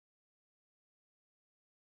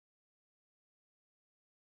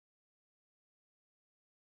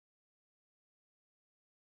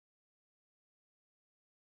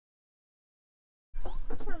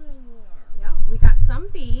some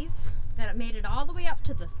bees that have made it all the way up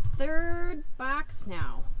to the 3rd box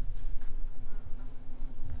now.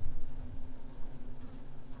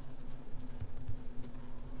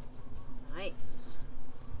 Nice.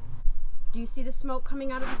 Do you see the smoke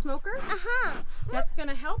coming out of the smoker? Uh-huh. That's going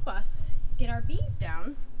to help us get our bees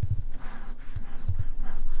down.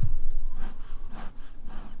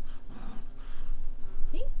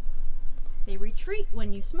 See? They retreat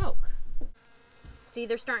when you smoke. See,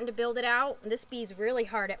 they're starting to build it out. This bee's really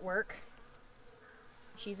hard at work.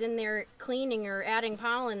 She's in there cleaning or adding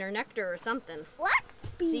pollen or nectar or something. What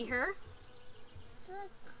bee? See her? The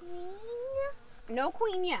queen? No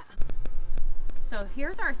queen yet. So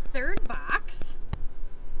here's our 3rd box.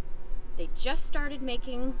 They just started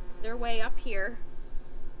making their way up here.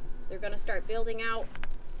 They're going to start building out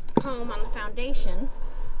comb on the foundation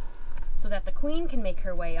so that the queen can make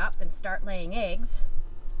her way up and start laying eggs.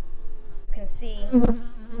 You can see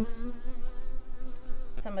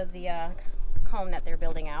some of the comb that they're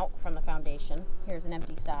building out from the foundation. Here's an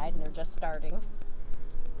empty side, and they're just starting.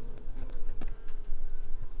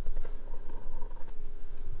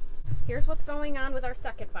 Here's what's going on with our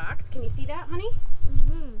 2nd box. Can you see that, honey?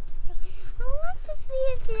 Mm-hmm. I want to see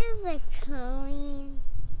if there's a queen.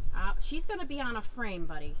 She's going to be on a frame,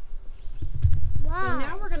 buddy. Why? So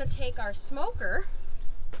now we're going to take our smoker.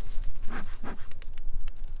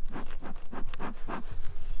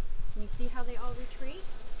 Can you see how they all retreat?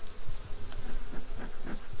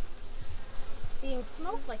 Being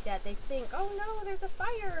smoked like that, they think, oh no, there's a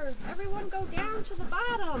fire. Everyone go down to the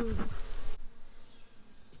bottom.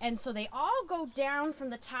 And so they all go down from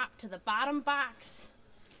the top to the bottom box,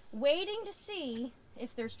 waiting to see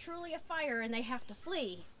if there's truly a fire and they have to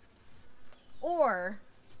flee. Or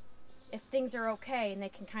if things are okay and they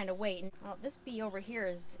can kind of wait. Well, this bee over here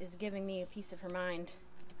is giving me a piece of her mind.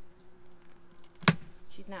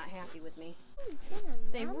 She's not happy with me.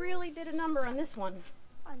 They really did a number on this one.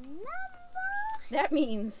 A number? That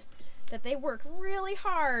means that they worked really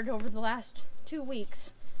hard over the last 2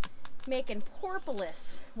 weeks making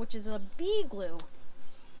porpoise, which is a bee glue.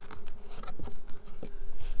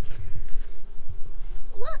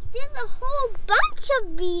 Look, there's a whole bunch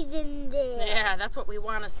of bees in there. Yeah, that's what we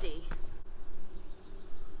want to see.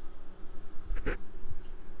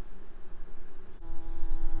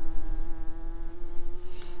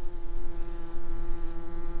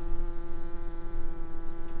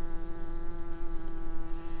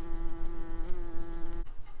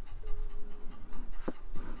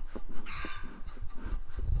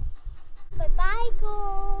 Bye-bye,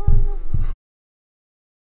 girls.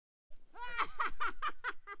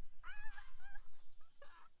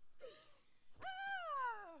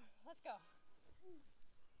 Let's go.